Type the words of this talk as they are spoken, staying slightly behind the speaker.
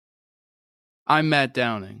I'm Matt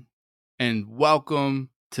Downing, and welcome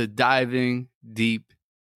to Diving Deep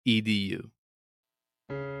EDU.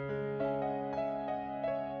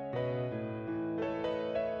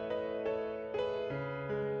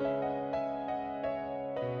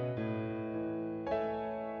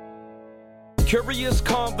 Curious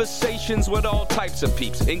conversations with all types of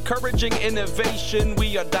peeps. Encouraging innovation,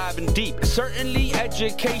 we are diving deep. Certainly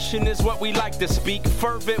education is what we like to speak.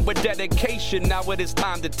 Fervent with dedication, now it is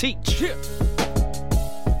time to teach. Yeah.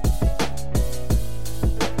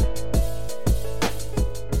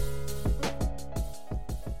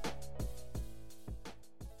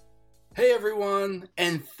 Hey everyone,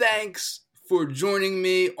 and thanks for joining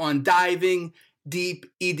me on Diving Deep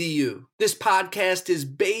EDU. This podcast is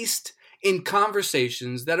based in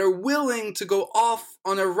conversations that are willing to go off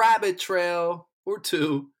on a rabbit trail or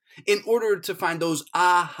two in order to find those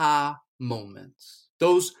aha moments.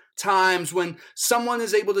 Those times when someone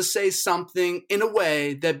is able to say something in a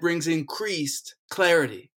way that brings increased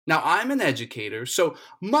clarity. Now, I'm an educator, so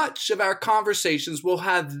much of our conversations will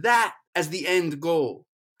have that as the end goal.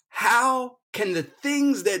 How can the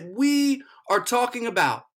things that we are talking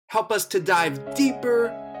about help us to dive deeper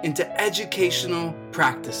into educational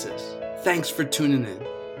practices? Thanks for tuning in.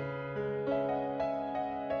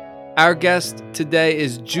 Our guest today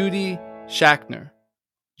is Judy Schachner.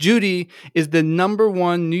 Judy is the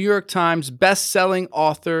 #1 New York Times best-selling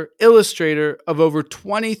author, illustrator of over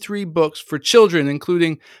 23 books for children,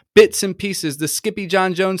 including Bits and Pieces, the Skippy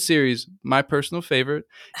John Jones series, my personal favorite,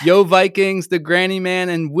 Yo Vikings, The Granny Man,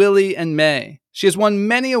 and Willie and May. She has won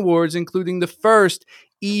many awards, including the first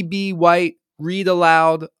E.B. White Read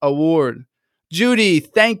Aloud Award. Judy,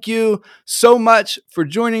 thank you so much for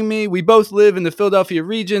joining me. We both live in the Philadelphia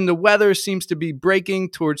region. The weather seems to be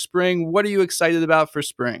breaking towards spring. What are you excited about for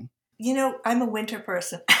spring? You know, I'm a winter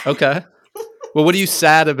person. Okay. Well, what are you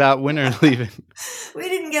sad about winter leaving? We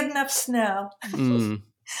didn't get enough snow.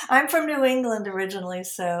 I'm from New England originally,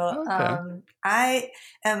 so I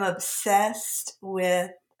am obsessed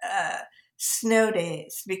with snow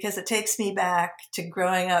days because it takes me back to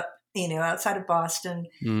growing up, outside of Boston,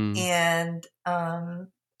 and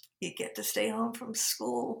you get to stay home from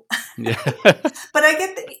school. Yeah. But I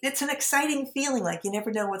get it's an exciting feeling, like you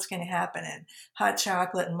never know what's going to happen, and hot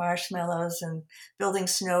chocolate and marshmallows and building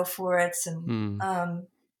snow forts, and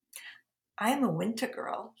I'm a winter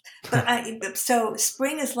girl. But so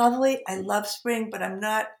spring is lovely. I love spring, but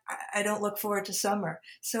I don't look forward to summer.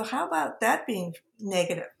 So how about that being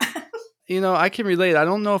negative? I can relate. I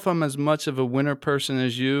don't know if I'm as much of a winter person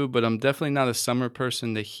as you, but I'm definitely not a summer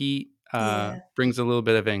person. The heat brings a little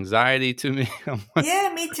bit of anxiety to me.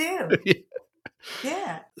 Yeah, me too.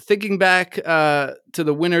 Yeah. Thinking back to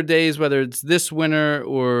the winter days, whether it's this winter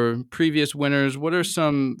or previous winters, what are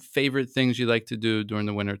some favorite things you like to do during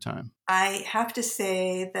the winter time? I have to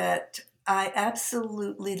say that I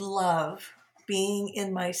absolutely love being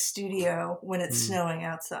in my studio when it's snowing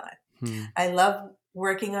outside. I love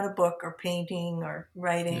working on a book or painting or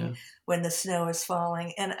writing when the snow is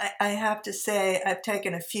falling. And I have to say, I've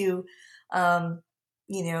taken a few,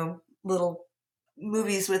 little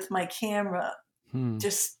movies with my camera,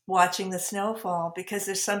 just watching the snow fall, because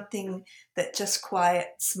there's something that just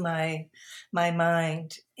quiets my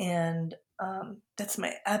mind. And that's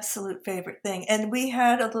my absolute favorite thing. And we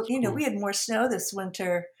had we had more snow this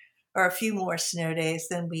winter, or a few more snow days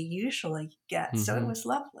than we usually get. So it was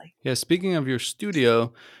lovely. Yeah, speaking of your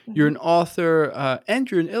studio, you're an author and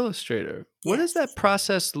you're an illustrator. What does that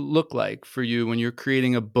process look like for you when you're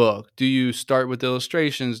creating a book? Do you start with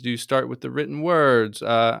illustrations? Do you start with the written words?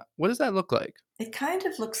 What does that look like? It kind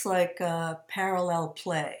of looks like a parallel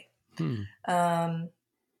play,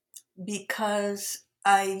 because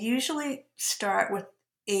I usually start with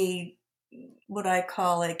what I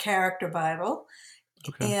call a character Bible.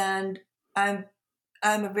 Okay. And my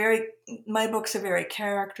books are very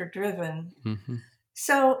character driven.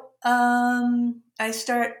 So I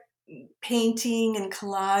start painting and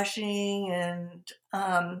collaging, and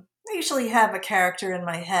I usually have a character in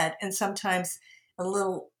my head and sometimes a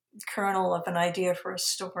little kernel of an idea for a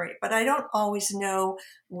story, but I don't always know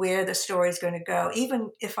where the story is going to go,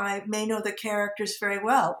 even if I may know the characters very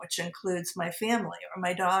well, which includes my family or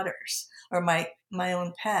my daughters or my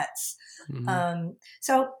own pets.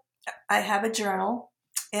 So I have a journal,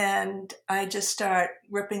 and I just start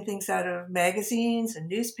ripping things out of magazines and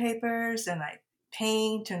newspapers, and I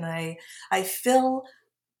paint, and I fill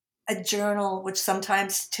a journal, which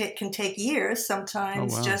sometimes can take years,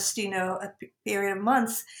 sometimes just, a period of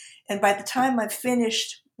months. And by the time I've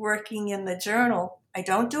finished working in the journal, I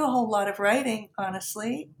don't do a whole lot of writing,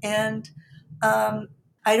 honestly. And I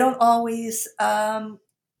don't always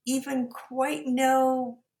even quite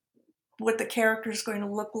know what the character is going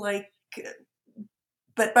to look like.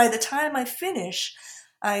 But by the time I finish,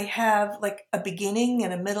 I have like a beginning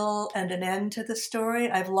and a middle and an end to the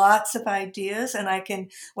story. I have lots of ideas, and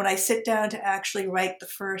when I sit down to actually write the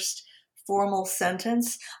first formal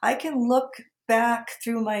sentence, I can look back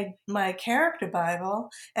through my character Bible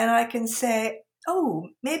and I can say, oh,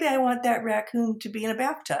 maybe I want that raccoon to be in a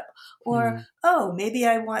bathtub, or oh, maybe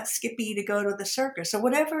I want Skippy to go to the circus, or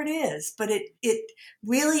whatever it is. But it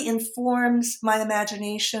really informs my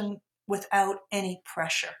imagination without any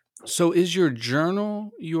pressure. So is your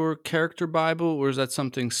journal your character Bible, or is that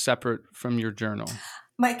something separate from your journal?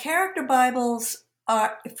 My character Bibles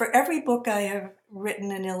are, for every book I have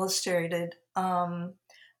written and illustrated,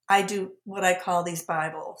 I do what I call these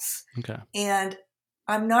Bibles. Okay. And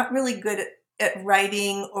I'm not really good at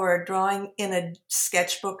writing or drawing in a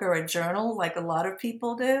sketchbook or a journal like a lot of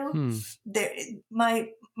people do. My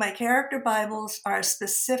character Bibles are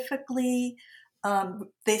specifically,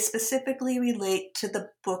 they specifically relate to the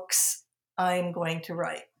books I'm going to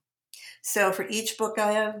write. So for each book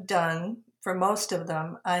I have done, for most of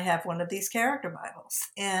them, I have one of these character Bibles.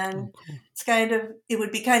 And it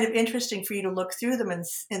would be kind of interesting for you to look through them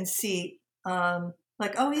and see,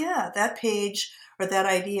 like, oh yeah, that page or that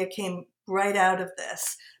idea came right out of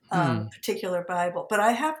this particular Bible. But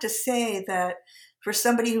I have to say that for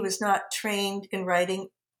somebody who was not trained in writing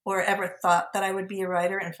or ever thought that I would be a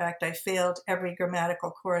writer, in fact, I failed every grammatical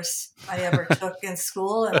course I ever took in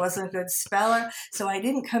school and wasn't a good speller. So I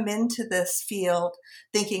didn't come into this field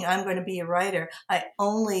thinking I'm going to be a writer. I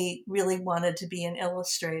only really wanted to be an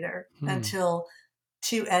illustrator until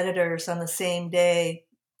two editors on the same day,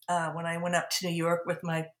 when I went up to New York with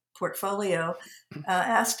my portfolio,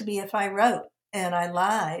 asked me if I wrote. And I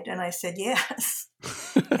lied and I said yes.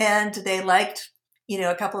 And they liked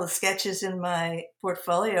a couple of sketches in my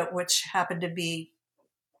portfolio, which happened to be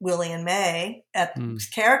Willie and May at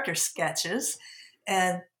character sketches.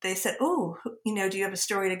 And they said, oh, do you have a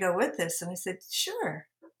story to go with this? And I said, sure.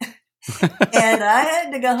 And I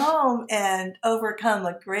had to go home and overcome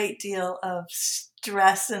a great deal of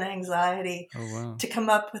stress and anxiety to come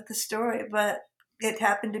up with the story. But it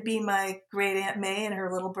happened to be my great Aunt May and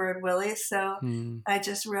her little bird Willie, so I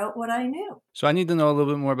just wrote what I knew. So I need to know a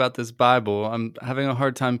little bit more about this Bible. I'm having a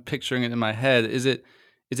hard time picturing it in my head. Is it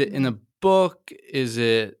in a book? Is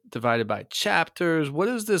it divided by chapters? What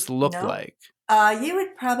does this look like? You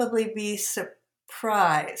would probably be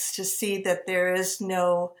surprised to see that there is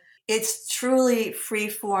no. It's truly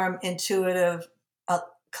free-form, intuitive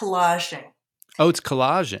collaging. Oh, it's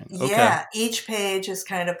collaging. Okay. Yeah, each page is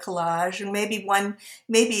kind of collage, and maybe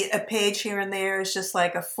a page here and there is just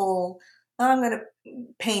like a full. I'm going to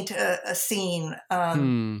paint a scene,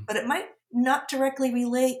 but it might not directly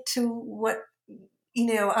relate to what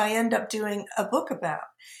I end up doing a book about.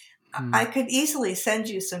 I could easily send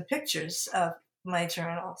you some pictures of my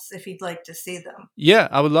journals if you'd like to see them. Yeah,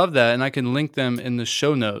 I would love that, and I can link them in the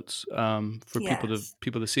show notes for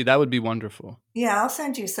people to see. That would be wonderful. Yeah, I'll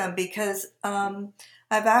send you some because I've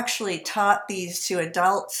actually taught these to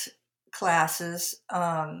adult classes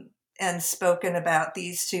and spoken about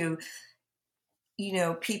these to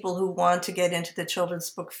people who want to get into the children's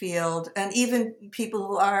book field, and even people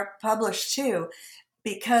who are published too,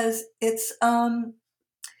 because it's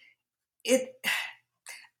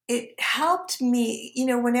it helped me,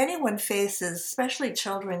 when anyone faces, especially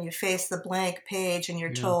children, you face the blank page and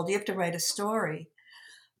you're told you have to write a story.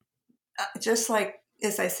 Just like,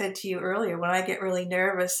 as I said to you earlier, when I get really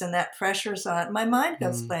nervous and that pressure's on, my mind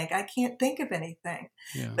goes blank. I can't think of anything.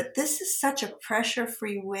 Yeah. But this is such a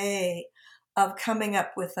pressure-free way of coming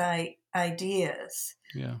up with ideas.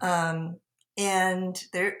 Yeah. And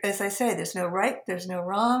there, as I say, there's no right, there's no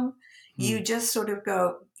wrong. You just sort of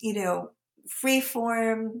go, free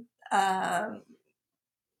form.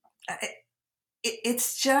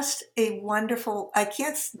 It's just a wonderful, I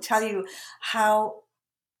can't tell you how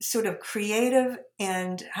sort of creative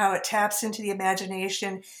and how it taps into the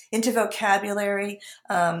imagination, into vocabulary.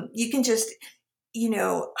 You can just,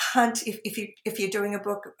 hunt if you're doing a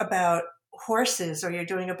book about horses, or you're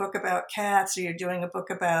doing a book about cats, or you're doing a book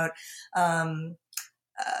about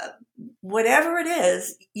whatever it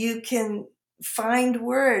is, you can find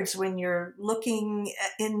words when you're looking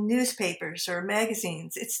in newspapers or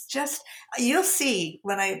magazines. It's just, you'll see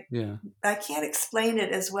when I can't explain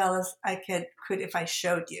it as well as I could if I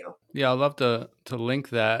showed you. Yeah, I'd love to link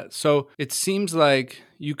that. So it seems like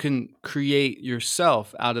you can create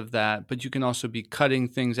yourself out of that, but you can also be cutting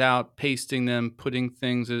things out, pasting them, putting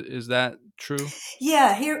things. Is that true?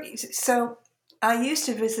 Yeah. So I used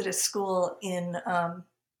to visit a school in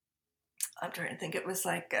I'm trying to think, it was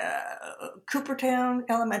like Coopertown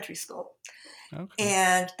Elementary School. Okay.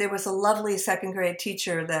 And there was a lovely second grade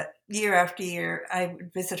teacher that year after year I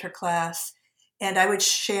would visit her class, and I would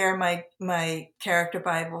share my character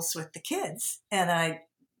Bibles with the kids. And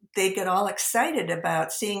they'd get all excited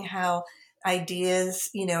about seeing how ideas,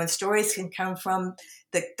 and stories can come from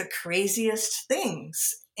the craziest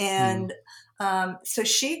things. And so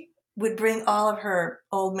she would bring all of her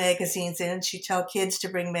old magazines in. She'd tell kids to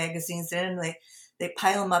bring magazines in, and they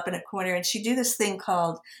pile them up in a corner. And she'd do this thing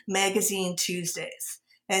called Magazine Tuesdays.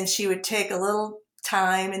 And she would take a little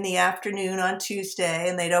time in the afternoon on Tuesday,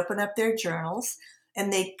 and they'd open up their journals,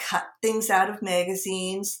 and they'd cut things out of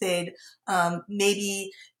magazines. They'd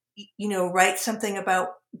maybe, write something about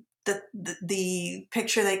the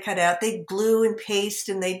picture they cut out. They'd glue and paste,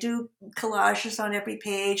 and they do collages on every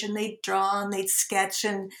page, and they'd draw and they'd sketch,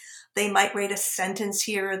 and they might write a sentence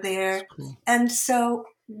here or there. Cool. And so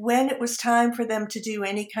when it was time for them to do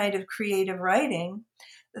any kind of creative writing,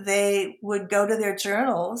 they would go to their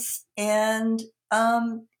journals, and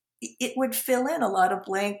it would fill in a lot of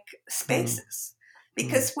blank spaces.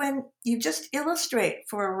 Because when you just illustrate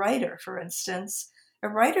for a writer, for instance, a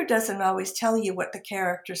writer doesn't always tell you what the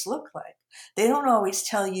characters look like. They don't always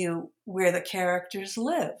tell you where the characters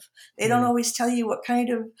live. They don't always tell you what kind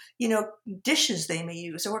of, dishes they may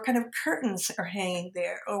use, or what kind of curtains are hanging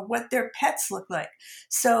there, or what their pets look like.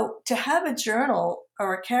 So to have a journal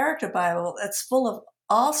or a character Bible that's full of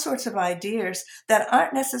all sorts of ideas that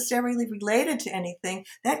aren't necessarily related to anything,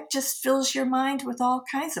 that just fills your mind with all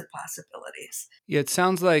kinds of possibilities. Yeah, it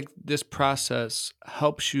sounds like this process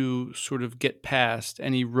helps you sort of get past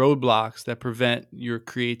any roadblocks that prevent your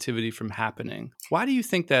creativity from happening. Why do you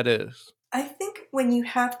think that is? I think when you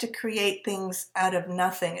have to create things out of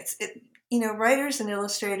nothing, writers and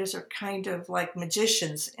illustrators are kind of like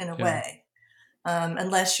magicians in a way,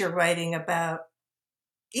 unless you're writing about,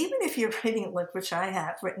 even if you're writing, like, which I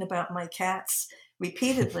have written about my cats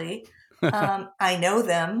repeatedly, I know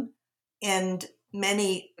them, and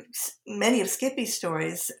many of Skippy's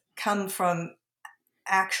stories come from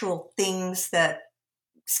actual things that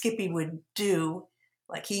Skippy would do.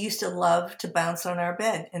 Like, he used to love to bounce on our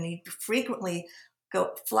bed, and he'd frequently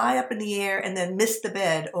fly up in the air and then miss the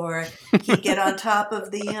bed, or he'd get on top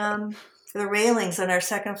of the railings on our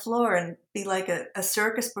second floor and be like a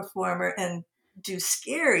circus performer and do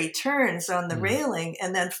scary turns on the railing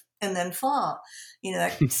and then fall,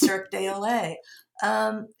 like Cirque du Soleil.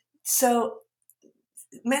 So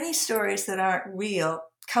many stories that aren't real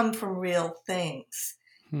come from real things.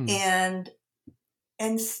 And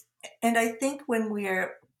I think when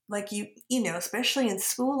we're like, especially in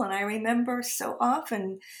school, and I remember so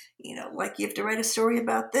often, like, you have to write a story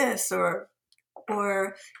about this, or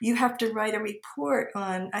you have to write a report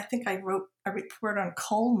on, I think I wrote a report on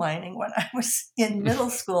coal mining when I was in middle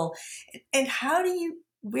school. And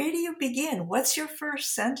where do you begin? What's your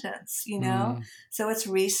first sentence, So it's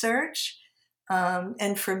research.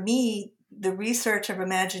 And for me, the research of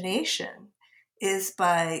imagination is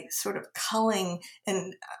by sort of culling,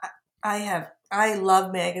 and I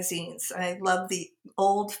love magazines. I love the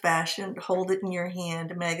old-fashioned hold it in your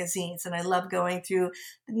hand magazines, and I love going through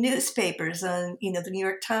the newspapers and the New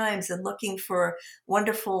York Times and looking for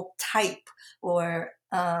wonderful type or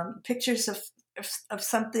pictures of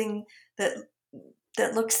something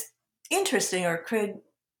that looks interesting or could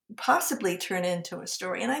possibly turn into a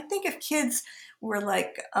story. And I think if kids were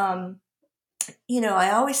like, I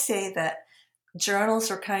always say that journals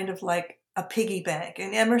are kind of like a piggy bank.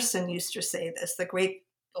 And Emerson used to say this, the great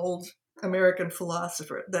old American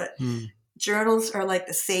philosopher, that journals are like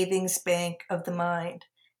the savings bank of the mind.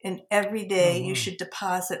 And every day you should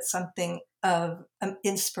deposit something of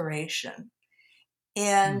inspiration.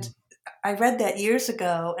 And I read that years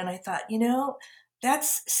ago, and I thought,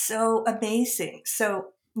 that's so amazing. So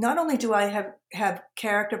not only do I have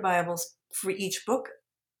character Bibles for each book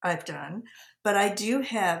I've done, but I do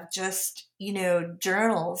have just,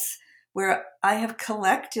 journals where I have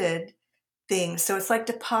collected things. So it's like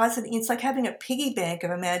depositing, it's like having a piggy bank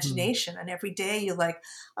of imagination. And every day you're like,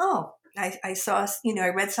 oh, I saw, I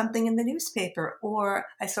read something in the newspaper, or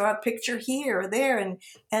I saw a picture here or there,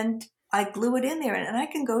 and I glue it in there. And I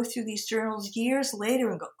can go through these journals years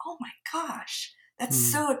later and go, oh my gosh, that's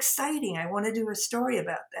so exciting. I want to do a story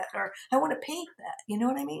about that, or I want to paint that. You know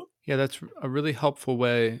what I mean? Yeah, that's a really helpful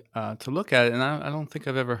way to look at it. And I don't think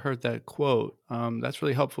I've ever heard that quote. That's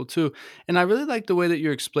really helpful too. And I really like the way that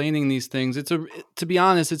you're explaining these things. To be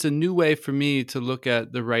honest, it's a new way for me to look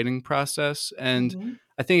at the writing process. And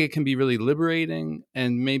I think it can be really liberating,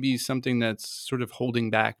 and maybe something that's sort of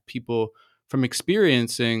holding back people from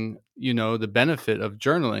experiencing, the benefit of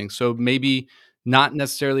journaling. So maybe not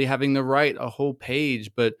necessarily having to write a whole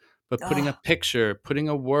page, but putting a Oh, picture, putting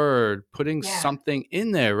a word, putting yeah, something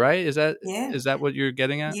in there, right? Is that yeah. is that what you're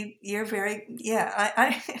getting at? You're very, yeah.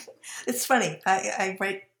 I it's funny. I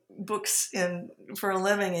write books for a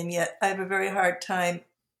living, and yet I have a very hard time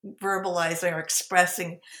verbalizing or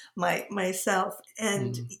expressing myself.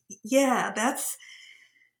 And Mm. yeah,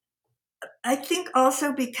 I think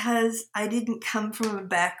also because I didn't come from a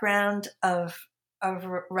background of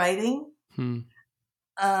writing, Hmm.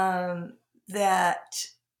 that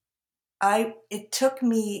it took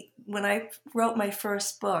me, when I wrote my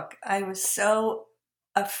first book, I was so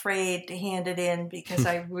afraid to hand it in because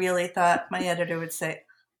I really thought my editor would say,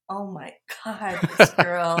 "Oh my God, this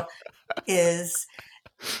girl is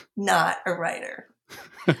not a writer."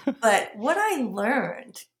 But what I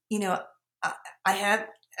learned, I, I have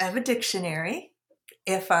a dictionary.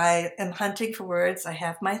 If I am hunting for words, I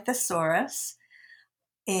have my thesaurus.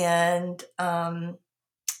 And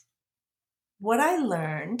what I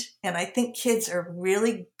learned, and I think kids are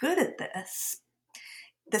really good at this,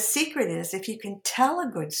 the secret is if you can tell a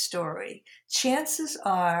good story, chances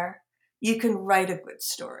are you can write a good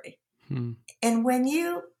story. Hmm. And when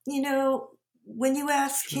you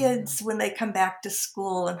ask Sure. kids when they come back to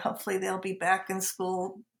school, and hopefully they'll be back in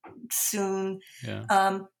school soon,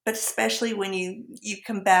 Yeah. but especially when you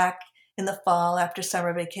come back in the fall after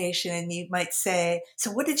summer vacation, and you might say,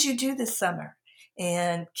 "So what did you do this summer?"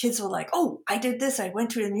 And kids will like, "Oh, I did this. I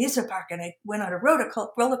went to an amusement park and I went on a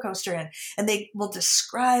roller coaster," and they will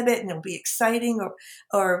describe it, and it'll be exciting,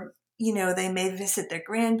 or they may visit their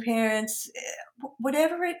grandparents,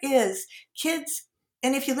 whatever it is. Kids,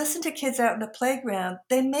 and if you listen to kids out in the playground,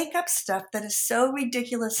 they make up stuff that is so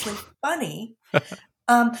ridiculously funny.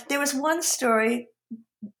 There was one story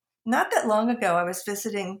not that long ago. I was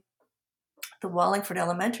visiting the Wallingford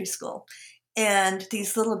Elementary School, and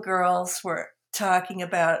these little girls were talking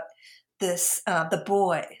about the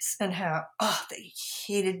boys, and how they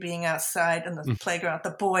hated being outside in the Mm. playground,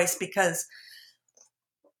 the boys, because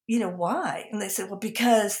why? And they said, well,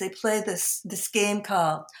 because they play this game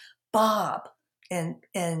called Bob, and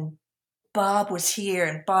Bob was here,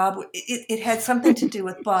 and Bob, it had something to do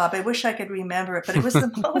with Bob. I wish I could remember it, but it was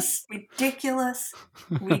the most ridiculous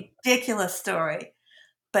story.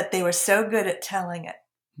 But they were so good at telling it.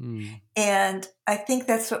 Hmm. And I think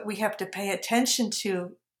that's what we have to pay attention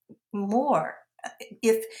to more.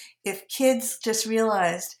 If kids just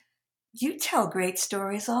realized, you tell great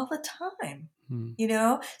stories all the time, Hmm.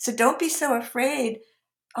 So don't be so afraid.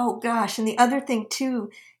 Oh gosh. And the other thing too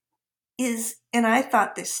is, and I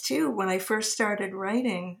thought this too when I first started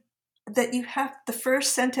writing, that the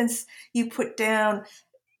first sentence you put down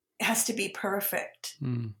has to be perfect.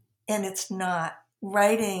 Hmm. And it's not.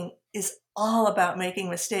 Writing is all about making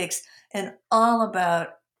mistakes and all about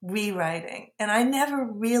rewriting. And I never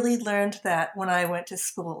really learned that when I went to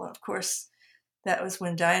school. Of course, that was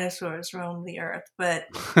when dinosaurs roamed the earth. But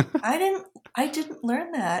I didn't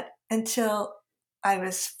learn that until I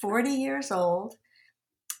was 40 years old.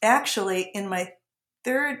 Actually, in my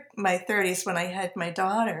 30s, when I had my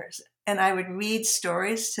daughters, and I would read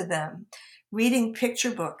stories to them. Reading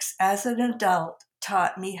picture books as an adult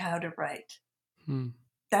taught me how to write. Hmm.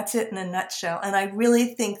 That's it in a nutshell. And I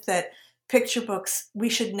really think that picture books, we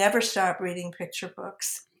should never stop reading picture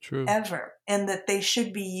books. True. Ever. And that they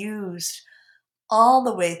should be used all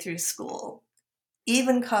the way through school,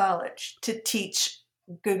 even college, to teach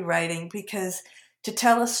good writing, because to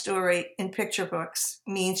tell a story in picture books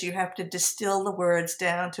means you have to distill the words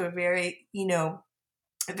down to a very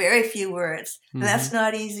few words. And that's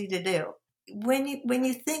not easy to do.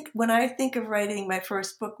 When I think of writing my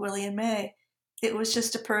first book, Willie and May, it was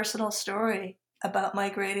just a personal story about my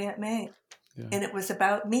great Aunt May. Yeah. And it was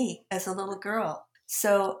about me as a little girl.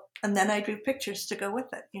 So, and then I drew pictures to go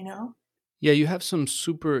with it, Yeah, you have some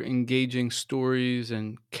super engaging stories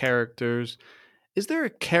and characters. Is there a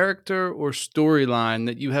character or storyline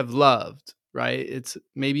that you have loved, right? It's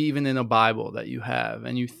maybe even in a Bible that you have,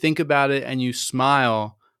 and you think about it and you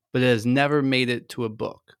smile, but it has never made it to a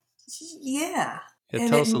book. Yeah. Yeah, And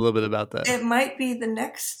tell us a little bit about that. it might be the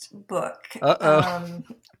next book. Uh-oh.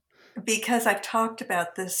 Because I've talked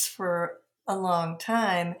about this for a long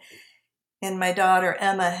time. And my daughter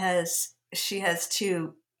Emma has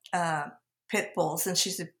 2 pit bulls, and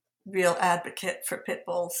she's a real advocate for pit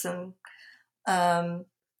bulls. And all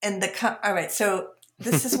right, so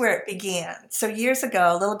this is where it began. So years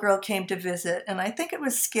ago, a little girl came to visit, and I think it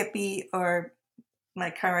was Skippy, or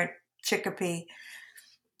my current Chicopee,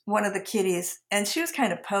 one of the kitties, and she was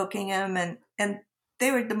kind of poking him, and they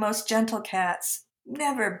were the most gentle cats.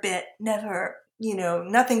 never bit, never,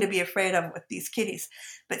 nothing to be afraid of with these kitties.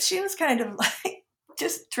 But she was kind of like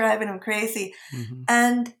just driving him crazy. Mm-hmm.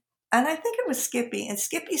 And I think it was Skippy. And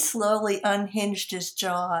Skippy slowly unhinged his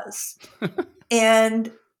jaws.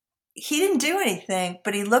 And he didn't do anything,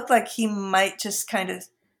 but he looked like he might just kind of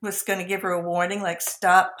was going to give her a warning, like,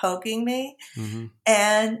 stop poking me. Mm-hmm.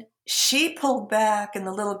 And she pulled back, and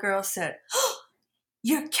the little girl said, "Oh,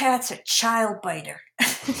 your cat's a child biter."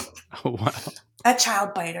 Oh, wow. A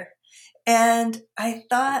child biter. And I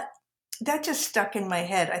thought, that just stuck in my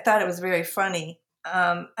head. I thought it was very funny.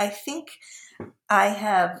 I think I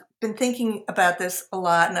have been thinking about this a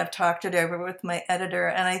lot, and I've talked it over with my editor,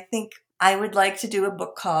 and I think I would like to do a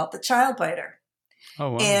book called The Child Biter.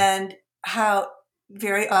 Oh, wow. And how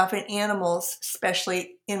very often animals,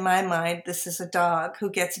 especially in my mind, this is a dog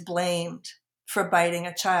who gets blamed for biting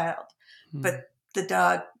a child. Mm. But the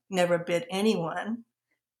dog never bit anyone.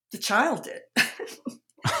 The child did.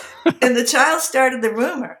 And the child started the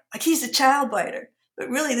rumor, like, he's a child biter. But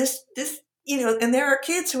really, this, and there are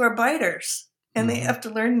kids who are biters, and they have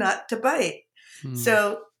to learn not to bite.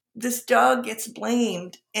 So this dog gets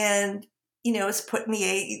blamed, and is put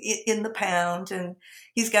in the pound, and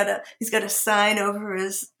he's got a sign over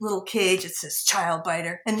his little cage. It says child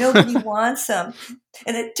biter, and nobody wants him.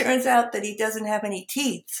 And it turns out that he doesn't have any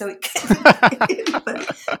teeth, so he can't.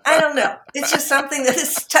 But I don't know. It's just something that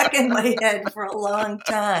has stuck in my head for a long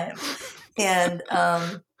time, and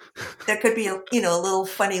there could be a little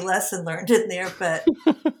funny lesson learned in there, but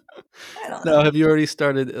I don't know. Now, have you already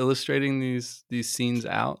started illustrating these scenes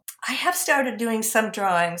out? I have started doing some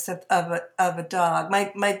drawings of a dog.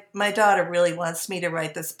 My daughter really wants me to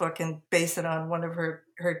write this book and base it on one of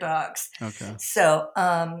her dogs. Okay. So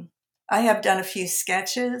I have done a few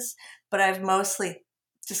sketches, but I've mostly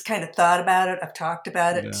just kind of thought about it. I've talked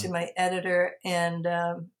about it to my editor, and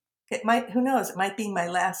who knows, it might be my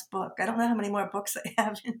last book. I don't know how many more books I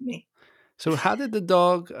have in me. So how did the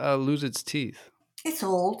dog lose its teeth? It's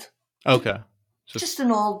old. Okay. Just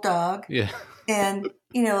an old dog. Yeah. And,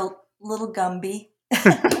 little Gumby.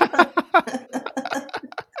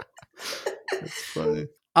 That's funny.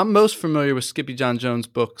 I'm most familiar with Skippy John Jones'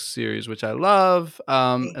 books series, which I love.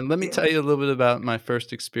 And let me tell you a little bit about my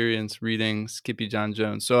first experience reading Skippy John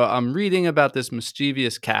Jones. So I'm reading about this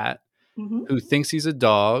mischievous cat who thinks he's a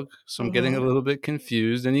dog. So I'm getting a little bit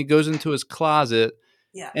confused. And he goes into his closet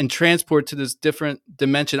and transport to this different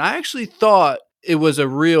dimension. I actually thought it was a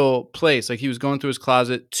real place. Like, he was going through his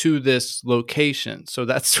closet to this location. So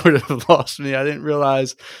that sort of lost me. I didn't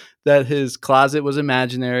realize that his closet was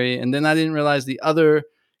imaginary. And then I didn't realize the other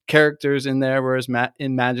characters in there were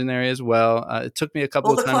imaginary as well. It took me a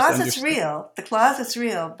couple of times to understand. The closet's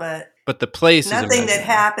real, but the place is nothing that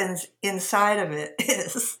happens inside of it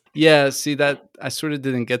is. Yeah, see, that I sort of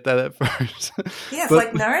didn't get that at first. Yeah, it's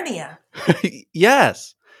like Narnia.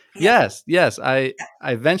 Yes. Yeah. Yes. I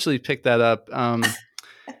eventually picked that up.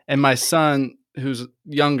 And my son, who's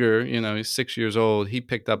younger, he's 6 years old, he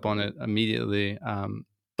picked up on it immediately.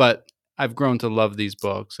 But I've grown to love these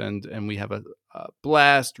books, and we have a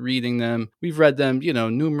blast reading them. We've read them,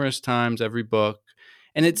 numerous times, every book.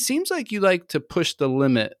 And it seems like you like to push the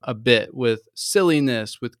limit a bit with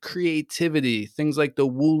silliness, with creativity, things like the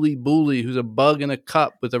Wooly Bully, who's a bug in a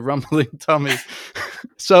cup with a rumbling tummy.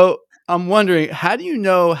 So I'm wondering, how do you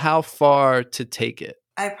know how far to take it?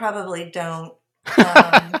 I probably don't.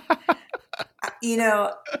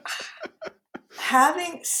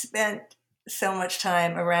 Having spent so much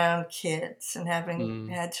time around kids and having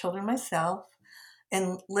had children myself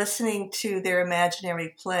and listening to their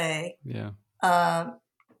imaginary play,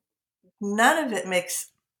 none of it makes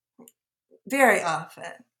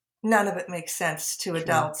sense to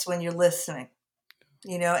adults when you're listening,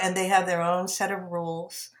 and they have their own set of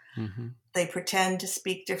rules. Mm-hmm. They pretend to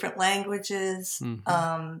speak different languages.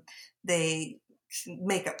 Mm-hmm. They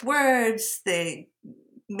make up words. They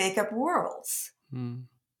make up worlds. Mm.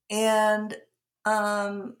 And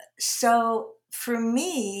so for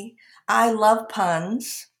me, I love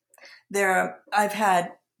puns. I've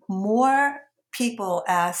had more people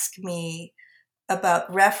ask me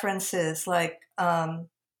about references like, I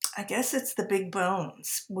guess it's The Big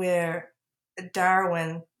Bones, where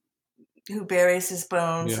Darwin, who buries his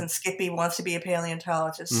bones, and Skippy wants to be a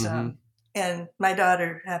paleontologist. Mm-hmm. And my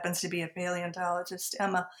daughter happens to be a paleontologist,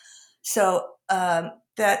 Emma. So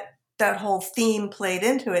that whole theme played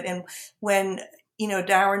into it. And when,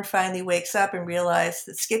 Darwin finally wakes up and realizes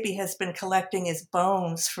that Skippy has been collecting his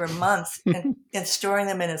bones for months and storing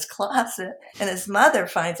them in his closet. And his mother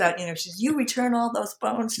finds out, she says, "You return all those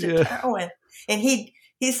bones to Darwin." And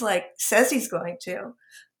he's like, says he's going to.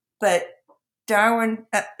 But Darwin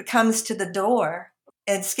comes to the door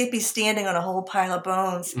and Skippy's standing on a whole pile of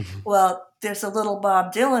bones. Mm-hmm. Well, there's a little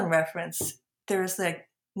Bob Dylan reference. There's like,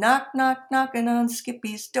 knock, knock, knocking on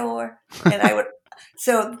Skippy's door. And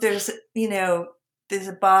so there's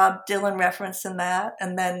a Bob Dylan reference in that.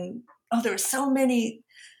 And then, there were so many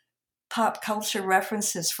pop culture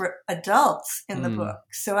references for adults in the book.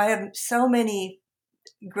 So I have so many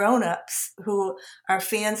grown-ups who are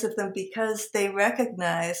fans of them because they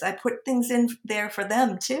recognize I put things in there for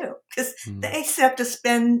them too, because they have to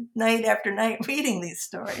spend night after night reading these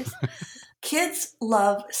stories. Kids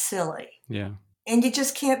love silly. Yeah. And you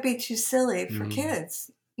just can't be too silly for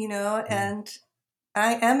kids, and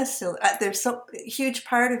I am a silly. There's a huge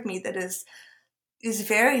part of me that is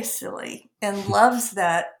very silly and loves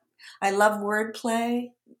that. I love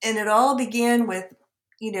wordplay. And it all began with,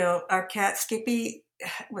 our cat Skippy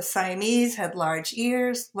was Siamese, had large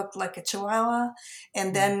ears, looked like a Chihuahua.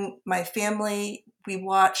 And then my family, we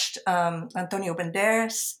watched Antonio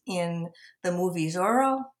Banderas in the movie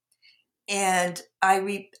Zorro. And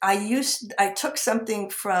I took something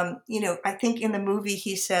from, I think in the movie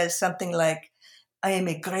he says something like, I am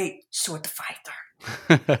a great sword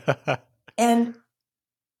fighter.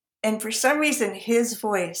 And for some reason, his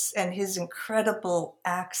voice and his incredible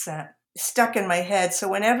accent stuck in my head. So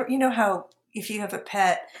whenever, how if you have a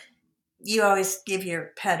pet, you always give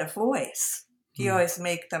your pet a voice. You always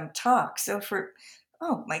make them talk. So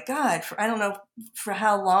I don't know for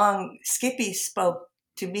how long Skippy spoke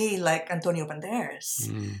to me like Antonio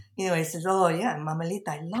Banderas. He says, oh yeah, Mamalita,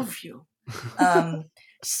 I love you.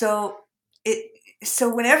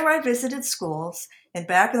 So whenever I visited schools, and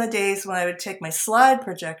back in the days when I would take my slide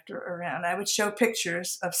projector around, I would show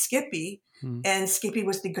pictures of Skippy, and Skippy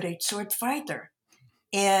was the great sword fighter.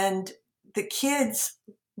 And the kids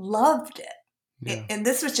loved it. Yeah. And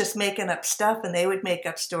this was just making up stuff, and they would make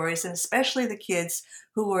up stories, and especially the kids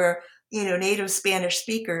who were, native Spanish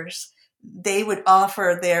speakers, they would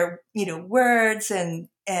offer their, words and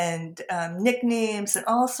nicknames and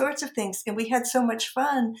all sorts of things. And we had so much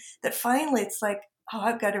fun that finally it's like,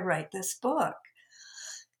 I've got to write this book.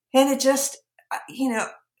 And it just,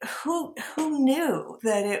 who knew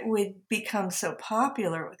that it would become so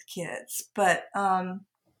popular with kids? But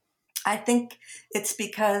I think it's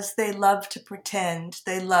because they love to pretend.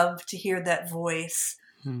 They love to hear that voice.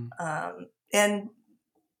 And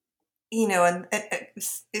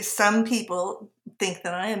some people think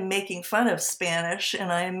that I am making fun of Spanish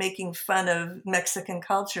and I am making fun of Mexican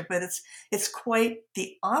culture, but it's quite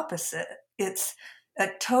the opposite. It's a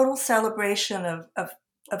total celebration of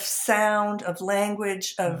sound, of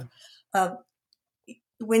language, of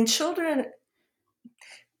when children,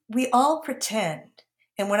 we all pretend.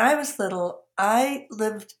 And when I was little, I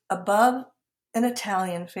lived above an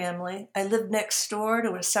Italian family. I lived next door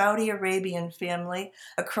to a Saudi Arabian family,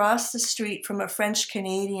 across the street from a French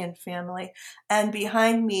Canadian family, and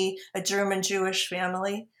behind me, a German Jewish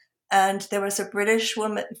family. And there was a British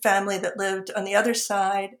woman family that lived on the other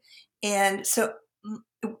side. And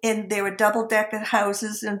they were double-decker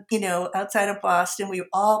houses, and outside of Boston. We were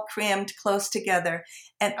all crammed close together,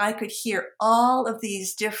 and I could hear all of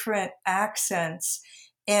these different accents.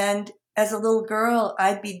 And as a little girl,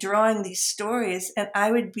 I'd be drawing these stories, and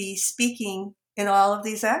I would be speaking in all of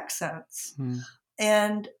these accents.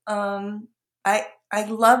 And I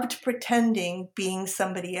loved pretending, being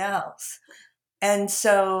somebody else. And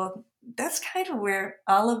so that's kind of where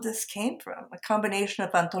all of this came from, a combination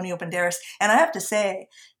of Antonio Banderas. And I have to say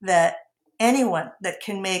that anyone that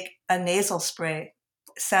can make a nasal spray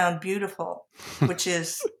sound beautiful, which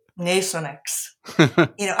is Nasonex.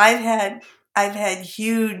 I've had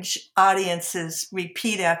huge audiences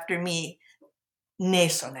repeat after me,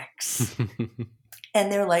 Nasonex.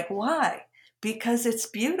 And they're like, why? Because it's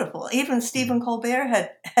beautiful. Even Stephen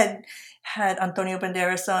Colbert had Antonio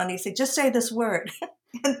Banderas on. He said, just say this word.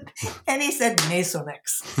 And he said,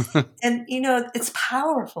 Nasonex. And, it's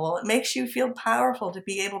powerful. It makes you feel powerful to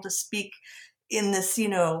be able to speak in this,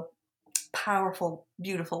 powerful,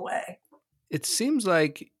 beautiful way. It seems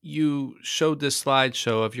like you showed this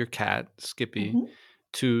slideshow of your cat, Skippy,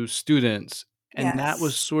 to students, and that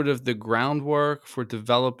was sort of the groundwork for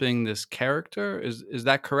developing this character. Is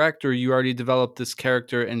that correct? Or you already developed this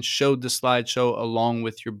character and showed the slideshow along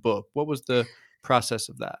with your book? What was the process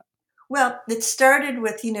of that? Well, it started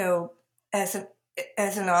with, as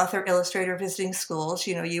an author, illustrator visiting schools,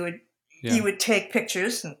 you would take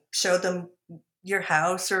pictures and show them your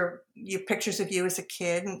house or your pictures of you as a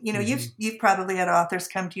kid. And, you've probably had authors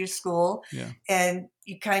come to your school and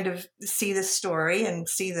you kind of see the story and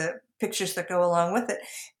see the pictures that go along with it.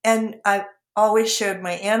 And always showed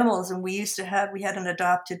my animals, and we had an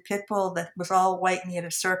adopted pit bull that was all white and he had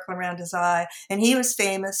a circle around his eye, and he was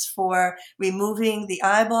famous for removing the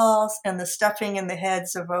eyeballs and the stuffing in the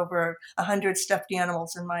heads of over 100 stuffed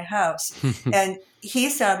animals in my house. And he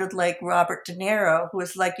sounded like Robert De Niro, who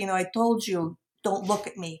was like, I told you, don't look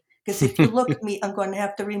at me, because if you look at me, I'm going to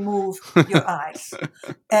have to remove your eyes.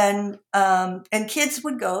 And kids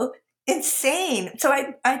would go insane. So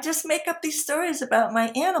I just make up these stories about my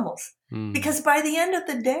animals. Because by the end of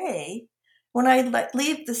the day, when I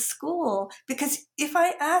leave the school, because if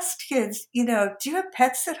I asked kids, do you have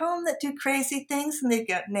pets at home that do crazy things? And they'd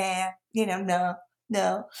go, nah,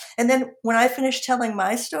 no. And then when I finished telling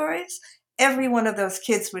my stories, every one of those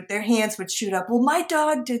kids their hands would shoot up. Well, my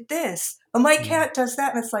dog did this. Or my cat does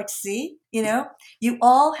that. And it's like, see, you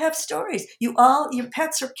all have stories. Your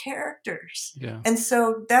pets are characters. Yeah. And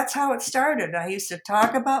so that's how it started. I used to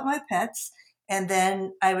talk about my pets, and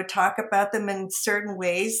then I would talk about them in certain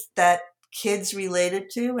ways that kids related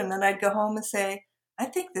to. And then I'd go home and say, I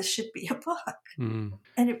think this should be a book.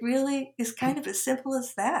 And it really is kind of as simple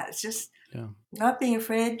as that. It's just not being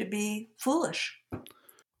afraid to be foolish.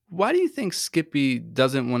 Why do you think Skippy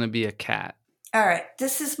doesn't want to be a cat? All right,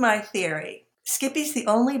 this is my theory. Skippy's the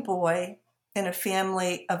only boy in a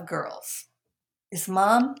family of girls. His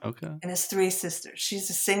mom and his 3 sisters. She's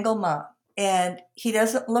a single mom. And he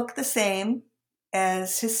doesn't look the same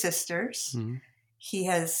as his sisters. He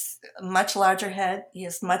has a much larger head. He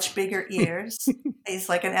has much bigger ears. He's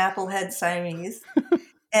like an apple head Siamese.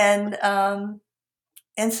 And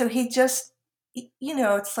so he just,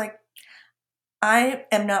 it's like, I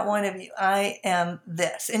am not one of you. I am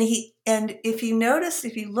this. And if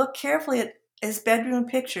you look carefully at his bedroom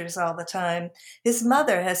pictures all the time, his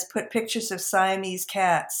mother has put pictures of Siamese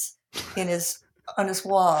cats on his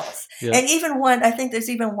walls. Yeah. And even I think there's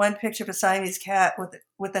even one picture of a Siamese cat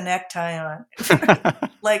with a necktie on.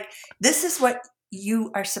 Like, this is what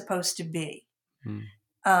you are supposed to be.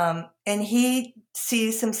 And he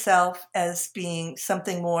sees himself as being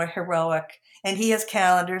something more heroic. And he has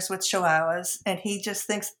calendars with chihuahuas, and he just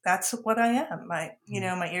thinks that's what I am. My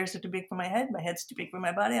ears are too big for my head. My head's too big for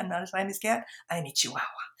my body. I'm not a Siamese cat. I'm a chihuahua.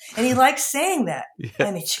 And he likes saying that. Yeah.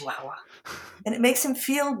 I'm a chihuahua. And it makes him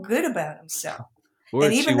feel good about himself. Or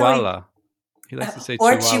and a chihuahua. He likes to say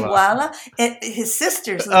or chihuahua. And his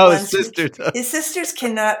sisters. His sisters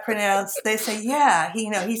cannot pronounce. They say, yeah,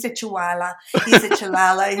 he's a chihuahua. He's a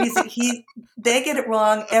chilala. They get it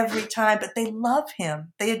wrong every time, but they love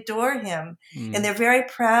him. They adore him. And they're very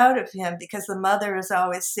proud of him because the mother is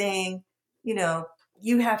always saying,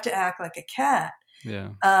 you have to act like a cat.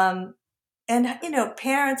 Yeah. And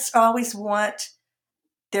parents always want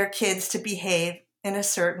their kids to behave in a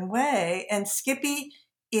certain way. And Skippy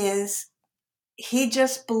he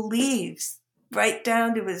just believes right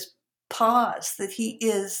down to his paws that he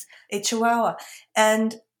is a Chihuahua.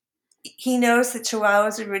 And he knows that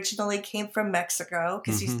Chihuahuas originally came from Mexico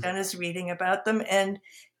because he's done his reading about them. And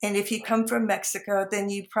if you come from Mexico, then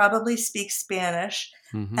you probably speak Spanish.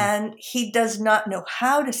 And he does not know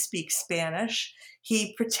how to speak Spanish.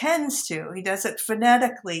 He pretends to. He does it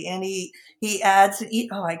phonetically, and he adds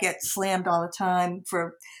I get slammed all the time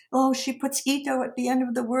for, she puts ito at the end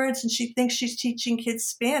of the words, and she thinks she's teaching kids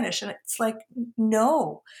Spanish. And it's like,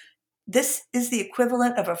 no, this is the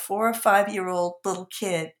equivalent of a 4 or 5 year old little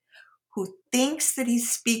kid who thinks that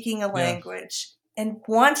he's speaking a language and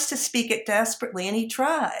wants to speak it desperately, and he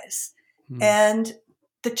tries. And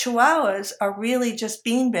the Chihuahuas are really just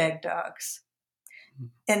beanbag dogs.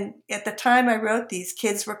 And at the time I wrote these,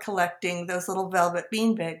 kids were collecting those little velvet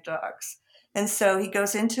beanbag dogs. And so he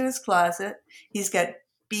goes into his closet. He's got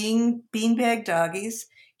beanbag doggies.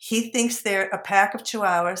 He thinks they're a pack of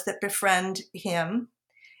Chihuahuas that befriend him.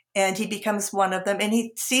 And he becomes one of them. And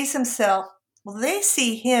he sees himself, they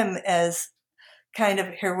see him as kind of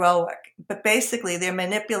heroic. But basically, they're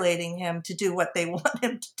manipulating him to do what they want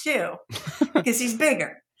him to do because he's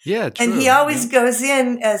bigger. Yeah, true. And he always goes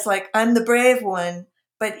in as like, I'm the brave one.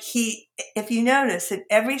 But if you notice, in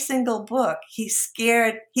every single book, he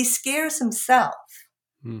scares himself.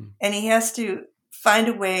 And he has to find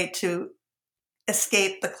a way to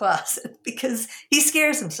escape the closet because he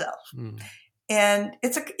scares himself. And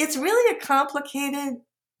it's really a complicated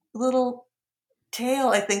little tale,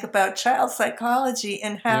 I think, about child psychology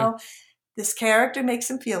and how this character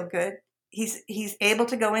makes him feel good. He's able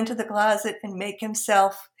to go into the closet and make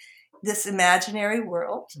himself this imaginary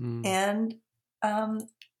world. And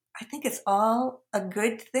I think it's all a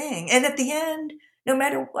good thing. And at the end, no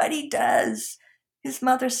matter what he does, his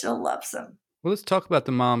mother still loves him. Well, let's talk about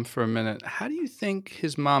the mom for a minute. How do you think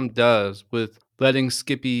his mom does with letting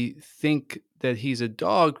Skippy think that he's a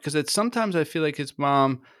dog, because sometimes I feel like his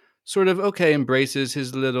mom sort of, okay, embraces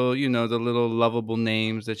his little, the little lovable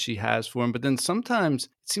names that she has for him. But then sometimes it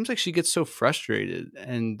seems like she gets so frustrated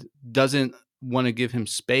and doesn't want to give him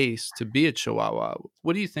space to be a Chihuahua.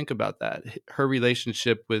 What do you think about that? Her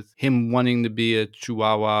relationship with him wanting to be a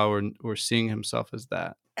Chihuahua or seeing himself as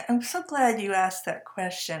that? I'm so glad you asked that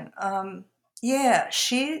question. Yeah,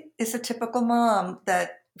 she is a typical mom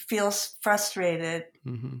that feels frustrated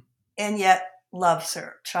and yet loves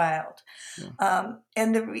her child. Yeah.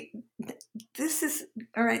 This is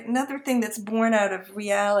all right. Another thing that's born out of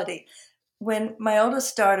reality. When my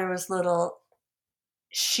oldest daughter was little,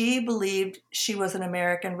 she believed she was an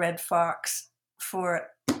American red fox for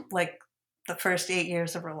like the first 8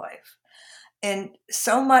 years of her life. And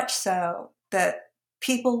so much so that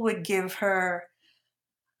people would give her,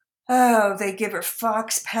 they give her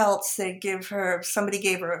fox pelts. Somebody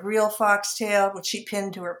gave her a real foxtail, which she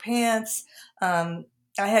pinned to her pants. I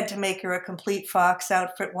had to make her a complete fox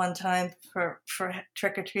outfit one time for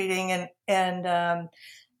trick-or-treating. But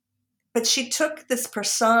she took this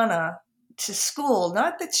persona to school.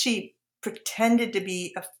 Not that she pretended to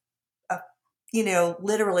be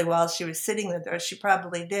literally while she was sitting there, she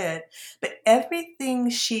probably did. But everything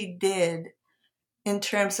she did in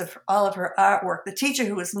terms of all of her artwork, the teacher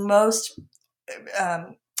who was most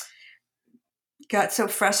got so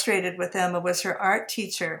frustrated with Emma was her art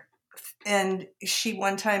teacher. And she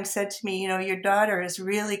one time said to me, your daughter is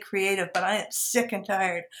really creative, but I am sick and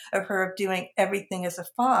tired of her doing everything as a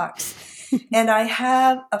fox. And I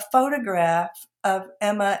have a photograph of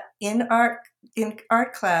Emma in art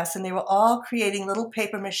class, and they were all creating little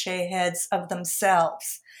paper mache heads of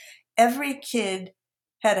themselves. Every kid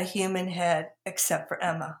had a human head except for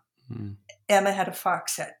Emma. Emma had a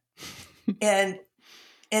fox head.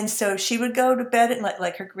 And so she would go to bed at night,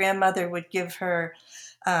 like her grandmother would give her,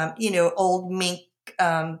 old mink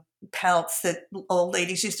pelts that old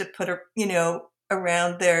ladies used to put,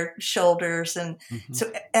 around their shoulders. And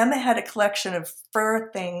so Emma had a collection of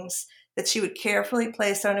fur things that she would carefully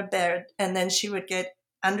place on a bed. And then she would get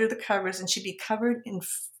under the covers and she'd be covered in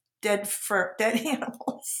dead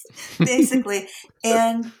animals, basically.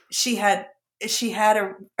 And she had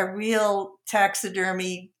a real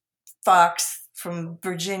taxidermy fox from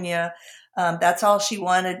Virginia. That's all she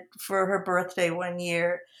wanted for her birthday one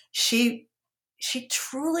year. She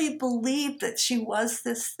truly believed that she was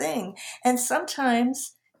this thing. And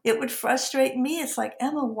sometimes it would frustrate me. It's like,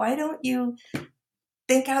 Emma, why don't you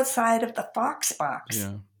think outside of the fox box?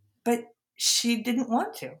 Yeah. But she didn't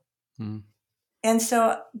want to. And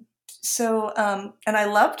so, and I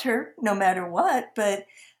loved her no matter what, but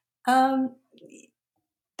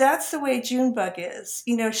that's the way Junebug is.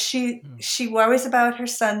 She worries about her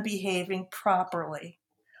son behaving properly,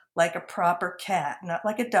 like a proper cat, not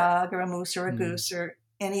like a dog or a moose or a goose or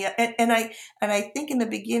any. And I think in the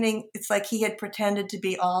beginning, it's like he had pretended to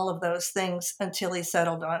be all of those things until he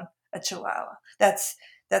settled on a Chihuahua. That's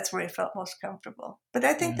where he felt most comfortable. But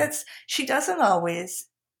I think she doesn't always.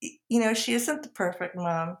 She isn't the perfect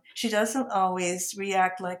mom. She doesn't always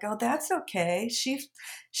react like, "Oh, that's okay. She's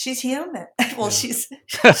human." Well, she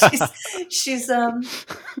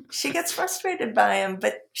gets frustrated by him,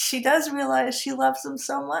 but she does realize she loves him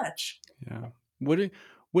so much. Yeah. What do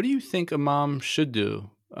you think a mom should do?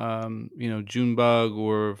 Junebug,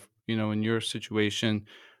 or in your situation,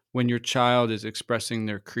 when your child is expressing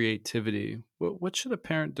their creativity, what should a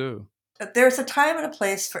parent do? There's a time and a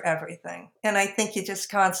place for everything. And I think you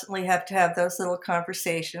just constantly have to have those little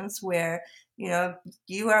conversations where,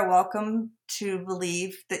 you are welcome to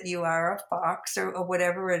believe that you are a fox or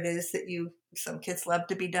whatever it is that some kids love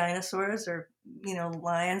to be dinosaurs or,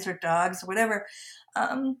 lions or dogs or whatever.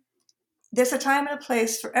 There's a time and a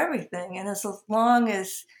place for everything. And as long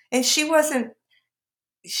as, and she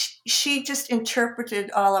just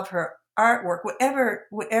interpreted all of her artwork,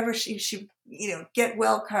 whatever she get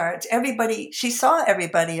well cards. She saw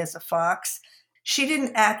everybody as a fox. She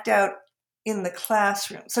didn't act out in the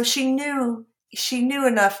classroom. So she knew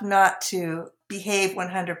enough not to behave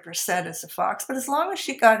 100% as a fox, but as long as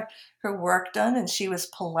she got her work done and she was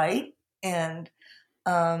polite and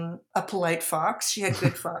a polite fox, she had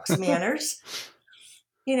good fox manners.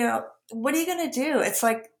 What are you going to do? It's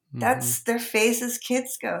like, that's their phases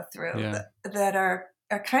kids go through that are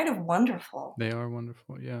kind of wonderful. They are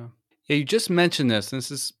wonderful, yeah. Yeah, you just mentioned this.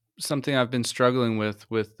 This is something I've been struggling with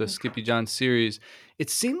the Skippy John series. It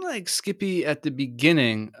seemed like Skippy at the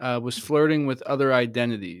beginning was flirting with other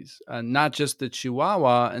identities, not just the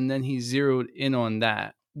Chihuahua, and then he zeroed in on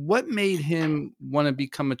that. What made him want to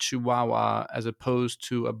become a Chihuahua as opposed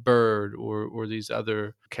to a bird or these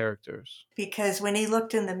other characters? Because when he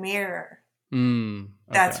looked in the mirror, Okay.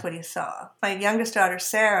 That's what he saw. My youngest daughter,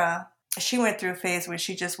 Sarah, she went through a phase where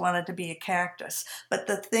she just wanted to be a cactus. But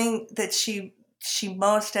the thing that she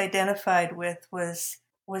most identified with was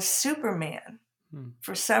Superman.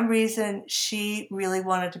 For some reason, she really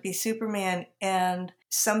wanted to be Superman. And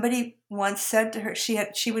somebody once said to her,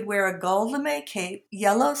 she would wear a gold lame cape,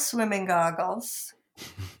 yellow swimming goggles,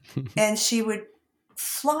 and she would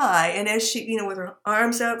fly. And as she, with her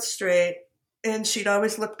arms out straight, and she'd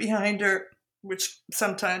always look behind her, which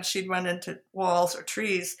sometimes she'd run into walls or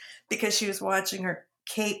trees because she was watching her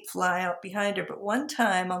cape fly out behind her. But one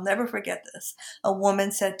time, I'll never forget this, a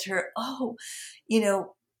woman said to her, "Oh,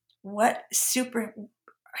 what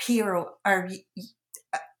superhero are you?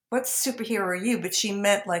 What superhero are you?" But she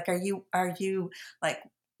meant like, are you like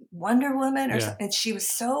Wonder Woman or something? And she was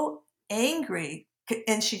so angry,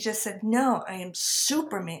 and she just said, "No, I am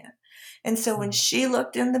Superman." And so when she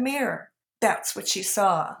looked in the mirror, that's what she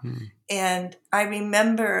saw. And I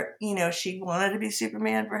remember, she wanted to be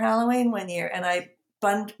Superman for Halloween one year, and I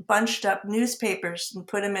bunched up newspapers and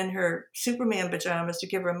put them in her Superman pajamas to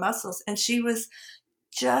give her muscles. And she was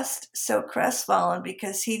just so crestfallen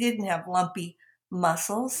because he didn't have lumpy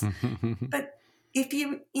muscles. But if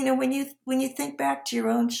when you think back to your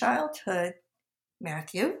own childhood,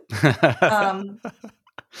 Matthew,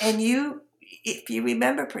 and if you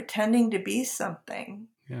remember pretending to be something,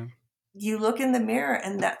 you look in the mirror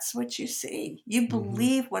and that's what you see. You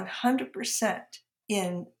believe 100%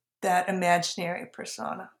 in that imaginary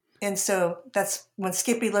persona. And so that's when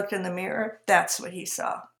Skippy looked in the mirror, that's what he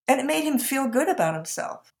saw. And it made him feel good about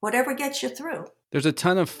himself. Whatever gets you through. There's a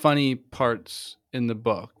ton of funny parts in the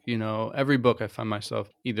book. Every book I find myself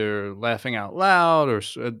either laughing out loud or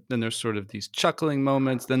then there's sort of these chuckling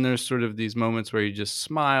moments. Then there's sort of these moments where you just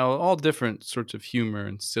smile, all different sorts of humor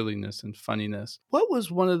and silliness and funniness. What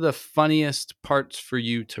was one of the funniest parts for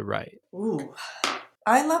you to write? Ooh,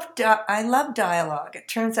 I love dialogue. It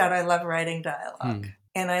turns out I love writing dialogue.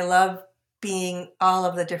 And I love being all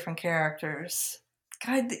of the different characters.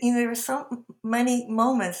 God, there were so many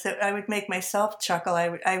moments that I would make myself chuckle. I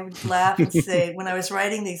would laugh and say, when I was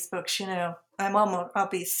writing these books, I'll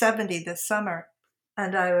be 70 this summer.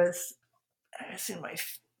 And I was in my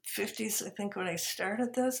 50s, I think, when I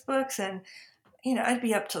started those books. And, I'd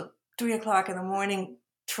be up till 3 o'clock in the morning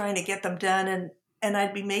trying to get them done. And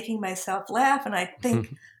I'd be making myself laugh. And I'd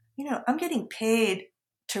think, I'm getting paid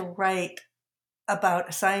to write about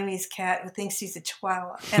a Siamese cat who thinks he's a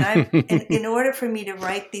Chihuahua. And in order for me to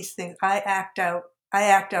write these things, I act out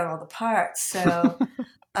all the parts. So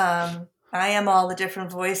I am all the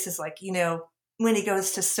different voices, like, when he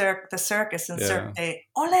goes to the circus and Cirque du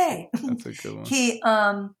Ole. That's a good one. He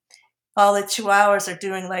all the Chihuahuas are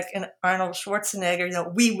doing like an Arnold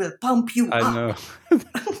Schwarzenegger, "We will pump you up." I know.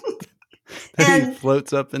 And he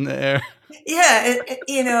floats up in the air. Yeah,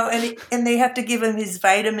 and they have to give him his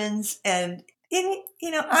vitamins, and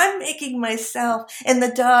I'm making myself, and the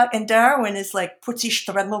dog, and Darwin is like, "Putzi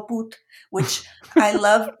Strangelboot," which I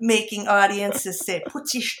love making audiences say,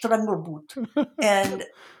 "Putzi Strangelboot," and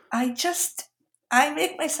I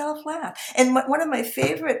make myself laugh. And one of my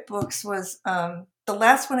favorite books was the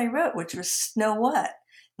last one I wrote, which was Snow What,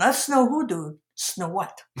 not Snow Who, dude, Snow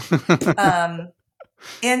What.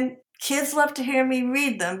 And kids love to hear me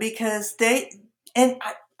read them because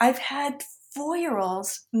I've had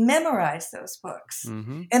 4-year-olds memorize those books,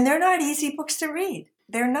 and they're not easy books to read.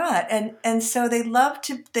 They're not, and so they love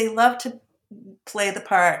to play the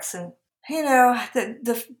parts. And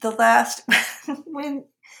the last when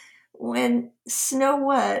Snow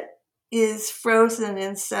What is frozen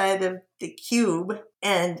inside of the cube,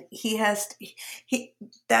 and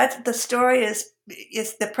the story is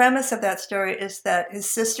the premise of that story is that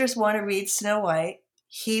his sisters want to read Snow White.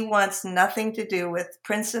 He wants nothing to do with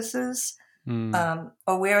princesses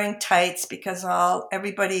or wearing tights, because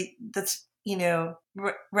everybody that's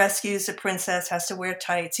rescues a princess has to wear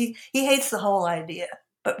tights. He hates the whole idea.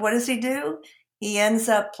 But what does he do? He ends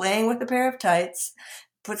up playing with a pair of tights,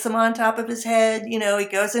 puts them on top of his head. He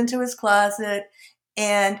goes into his closet,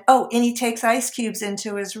 and he takes ice cubes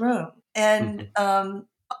into his room, and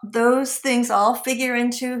those things all figure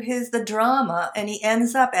into the drama, and he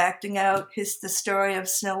ends up acting out the story of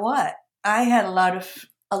Snow What. I had a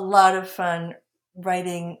lot of fun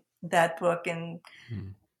writing that book, and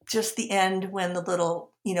just the end when the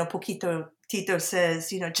little, Poquito Tito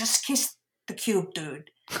says, "Just kiss the cube,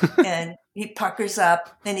 dude." And he puckers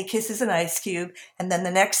up and he kisses an ice cube. And then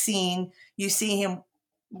the next scene, you see him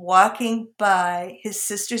walking by his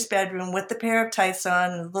sister's bedroom with the pair of tights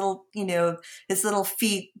on, and his little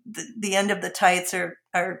feet, the end of the tights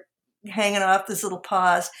are hanging off his little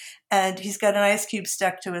paws, and he's got an ice cube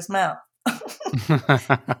stuck to his mouth.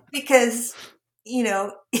 because, he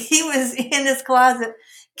was in his closet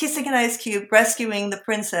kissing an ice cube, rescuing the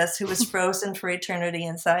princess who was frozen for eternity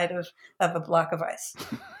inside of a block of ice.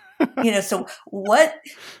 So what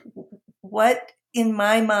in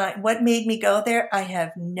my mind, what made me go there? I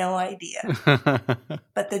have no idea.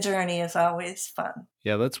 But the journey is always fun.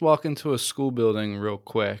 Yeah, let's walk into a school building real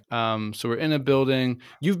quick. So we're in a building.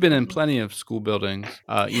 You've been in plenty of school buildings,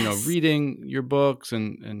 Yes. reading your books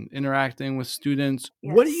and interacting with students.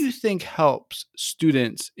 Yes. What do you think helps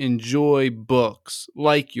students enjoy books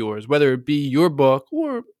like yours, whether it be your book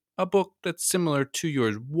or a book that's similar to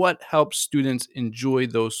yours? What helps students enjoy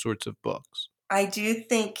those sorts of books? I do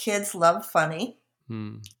think kids love funny.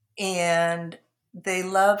 And they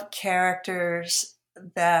love characters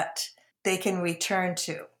that they can return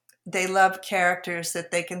to. They love characters that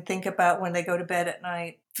they can think about when they go to bed at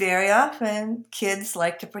night. Very often, kids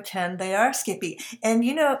like to pretend they are Skippy. And,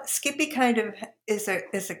 Skippy kind of is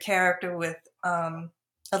a character with a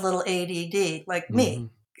little ADD, like me.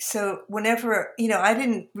 So whenever, I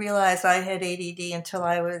didn't realize I had ADD until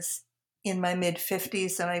I was in my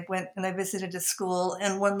mid-50s, and I went and I visited a school,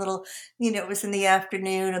 and one little, it was in the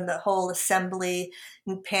afternoon, and the whole assembly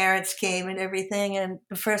and parents came and everything, and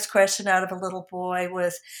the first question out of a little boy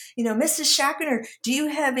was, Mrs. Shackner, do you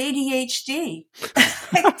have ADHD?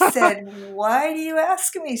 I said, why do you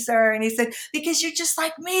ask me, sir? And he said, because you're just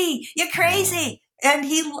like me, you're crazy. And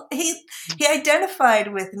he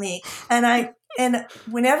identified with me, and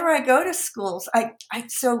whenever I go to schools,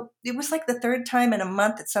 so it was like the third time in a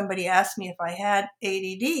month that somebody asked me if I had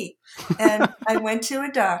ADD. And I went to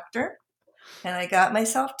a doctor and I got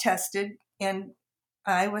myself tested, and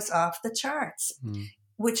I was off the charts,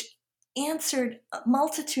 which answered a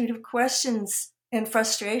multitude of questions and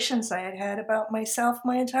frustrations I had had about myself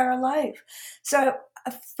my entire life. So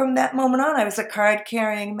from that moment on, I was a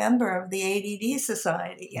card-carrying member of the ADD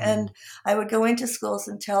Society. And I would go into schools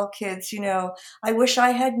and tell kids, I wish I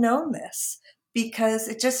had known this, because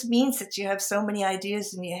it just means that you have so many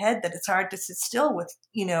ideas in your head that it's hard to sit still with,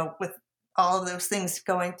 with all of those things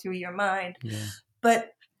going through your mind. Yeah.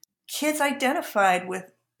 But kids identified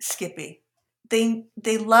with Skippy. They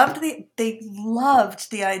loved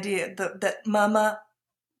the idea that Mama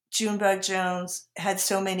Junebug Jones had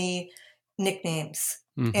so many nicknames.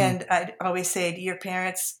 And I'd always say, do your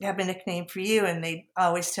parents have a nickname for you? And they'd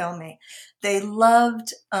always tell me. They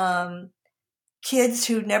loved kids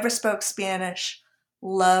who never spoke Spanish,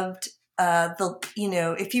 loved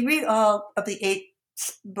if you read all of the 8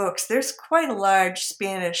 books, there's quite a large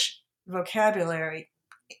Spanish vocabulary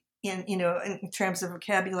in terms of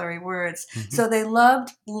vocabulary words. So they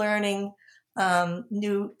loved learning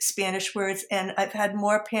new Spanish words, and I've had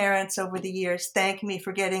more parents over the years thank me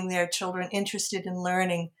for getting their children interested in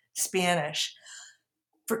learning Spanish.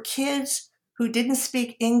 For kids who didn't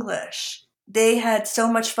speak English, they had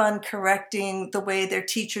so much fun correcting the way their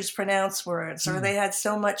teachers pronounce words, or they had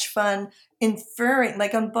so much fun inferring,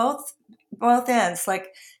 like on both ends,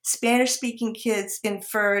 like Spanish-speaking kids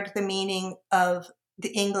inferred the meaning of the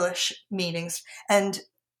English meanings, and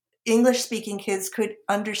English-speaking kids could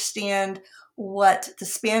understand what the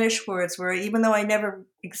Spanish words were, even though I never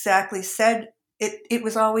exactly said it. It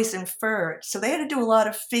was always inferred. So they had to do a lot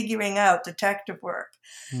of figuring out detective work.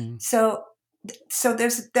 So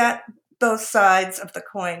there's that, both sides of the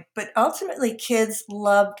coin. But ultimately, kids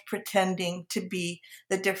loved pretending to be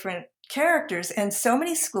the different characters. And so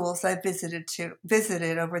many schools I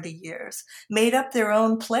visited over the years made up their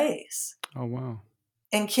own plays. Oh, wow.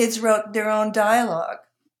 And kids wrote their own dialogue.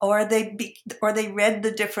 Or they read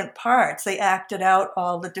the different parts. They acted out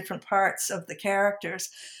all the different parts of the characters.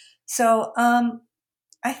 So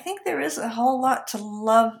I think there is a whole lot to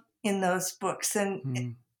love in those books,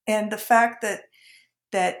 and the fact that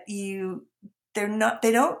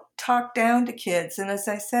they don't talk down to kids. And as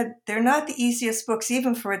I said, they're not the easiest books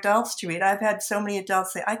even for adults to read. I've had so many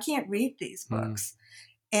adults say, "I can't read these books,"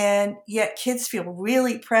 and yet kids feel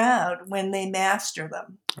really proud when they master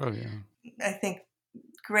them. Oh yeah, I think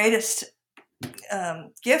greatest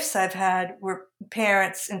gifts I've had were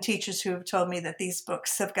parents and teachers who have told me that these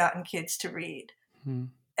books have gotten kids to read.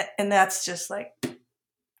 And that's just like,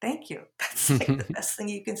 thank you. That's like the best thing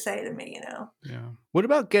you can say to me, Yeah. What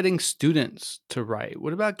about getting students to write?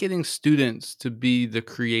 What about getting students to be the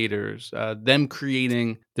creators, them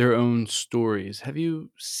creating their own stories? Have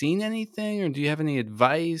you seen anything, or do you have any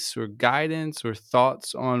advice or guidance or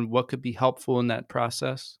thoughts on what could be helpful in that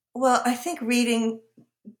process? Well, I think reading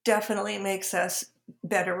definitely makes us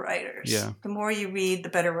better writers. Yeah. The more you read, the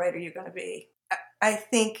better writer you're going to be. I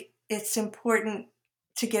think it's important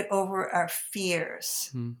to get over our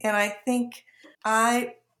fears. And I think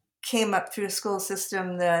I came up through a school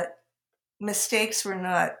system that mistakes were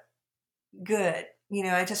not good. You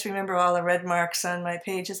know, I just remember all the red marks on my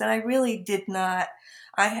pages, and I really did not.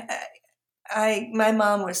 My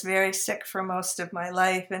mom was very sick for most of my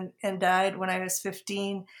life and died when I was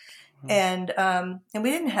 15. And we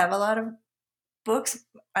didn't have a lot of books.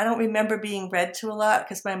 I don't remember being read to a lot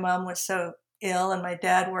because my mom was so ill and my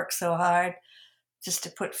dad worked so hard just to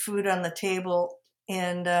put food on the table.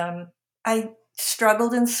 And I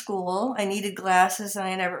struggled in school. I needed glasses and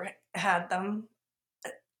I never had them.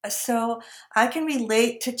 So I can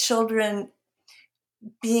relate to children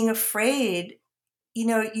being afraid, you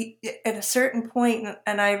know, at a certain point,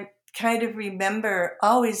 and I kind of remember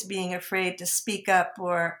always being afraid to speak up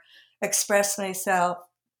or express myself,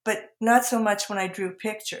 but not so much when I drew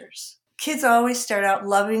pictures. Kids always start out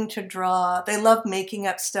loving to draw. They love making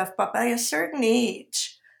up stuff, but by a certain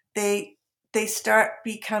age, they start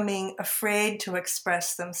becoming afraid to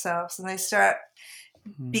express themselves, and they start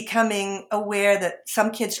becoming aware that some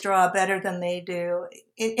kids draw better than they do.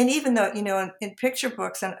 And even though, you know, in picture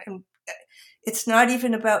books, and it's not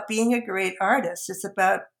even about being a great artist, it's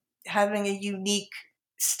about having a unique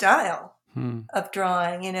style of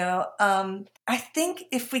drawing, you know. I think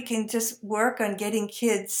if we can just work on getting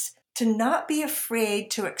kids to not be afraid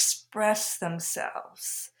to express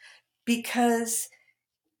themselves, because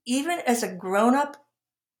even as a grown-up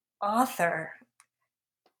author,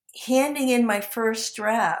 handing in my first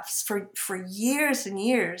drafts for years and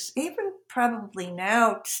years, even probably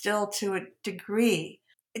now still to a degree,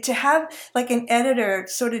 to have like an editor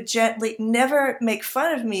sort of gently never make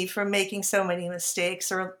fun of me for making so many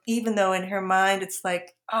mistakes, or even though in her mind it's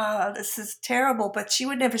like, this is terrible, but she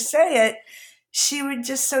would never say it. She would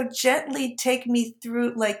just so gently take me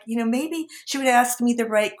through, like, you know, maybe she would ask me the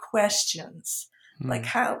right questions. Like,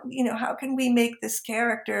 how can we make this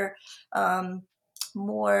character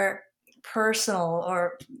more personal,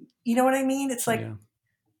 or, you know what I mean? It's like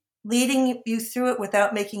leading you through it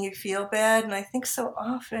without making you feel bad. And I think so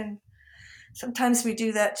often, sometimes we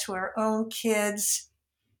do that to our own kids,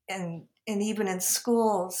 and even in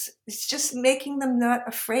schools. It's just making them not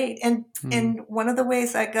afraid. And one of the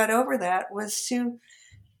ways I got over that was to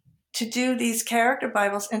do these character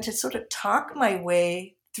Bibles and to sort of talk my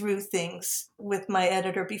way through things with my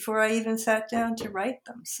editor before I even sat down to write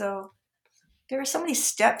them. So there are so many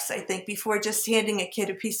steps, I think, before just handing a kid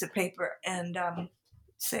a piece of paper and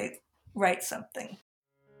say, write something.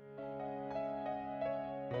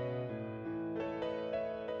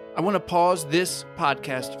 I want to pause this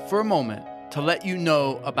podcast for a moment to let you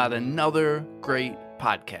know about another great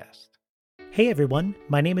podcast. Hey everyone,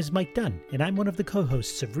 my name is Mike Dunn, and I'm one of the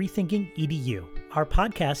co-hosts of Rethinking EDU. Our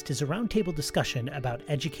podcast is a roundtable discussion about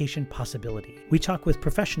education possibility. We talk with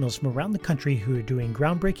professionals from around the country who are doing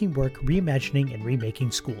groundbreaking work reimagining and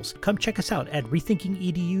remaking schools. Come check us out at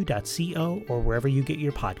rethinkingedu.co or wherever you get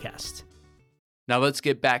your podcasts. Now let's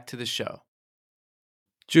get back to the show.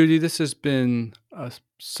 Judy, this has been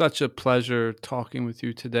such a pleasure talking with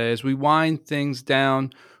you today. As we wind things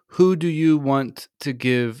down, who do you want to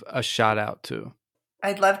give a shout out to?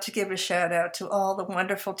 I'd love to give a shout out to all the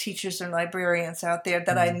wonderful teachers and librarians out there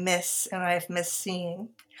that I miss and I've missed seeing.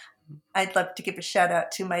 I'd love to give a shout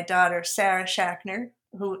out to my daughter, Sarah Schachner,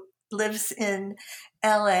 who lives in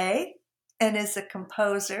LA and is a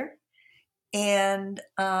composer. And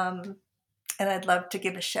I'd love to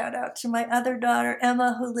give a shout out to my other daughter,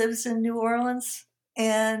 Emma, who lives in New Orleans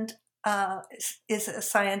and is a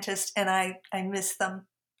scientist, and I miss them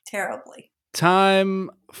terribly. Time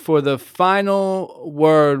for the final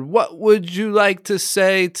word. What would you like to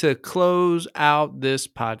say to close out this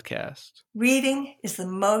podcast? Reading is the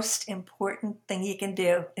most important thing you can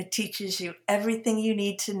do. It teaches you everything you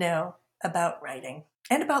need to know about writing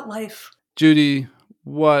and about life. Judy,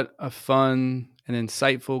 what a fun and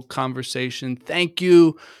insightful conversation. Thank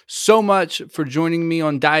you so much for joining me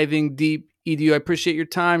on Diving Deep EDU. I appreciate your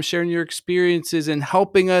time, sharing your experiences, and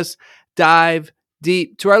helping us dive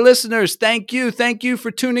deep. To our listeners, thank you. Thank you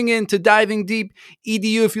for tuning in to Diving Deep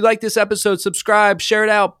EDU. If you like this episode, subscribe, share it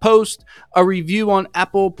out, post a review on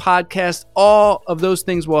Apple Podcasts. All of those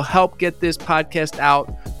things will help get this podcast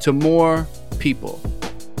out to more people.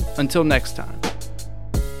 Until next time.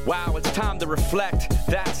 Wow, it's time to reflect.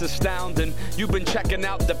 That's astounding. You've been checking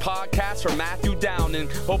out the podcast from Matthew Downing.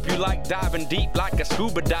 Hope you like diving deep like a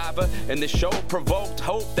scuba diver. And the show provoked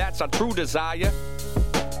hope, that's our true desire.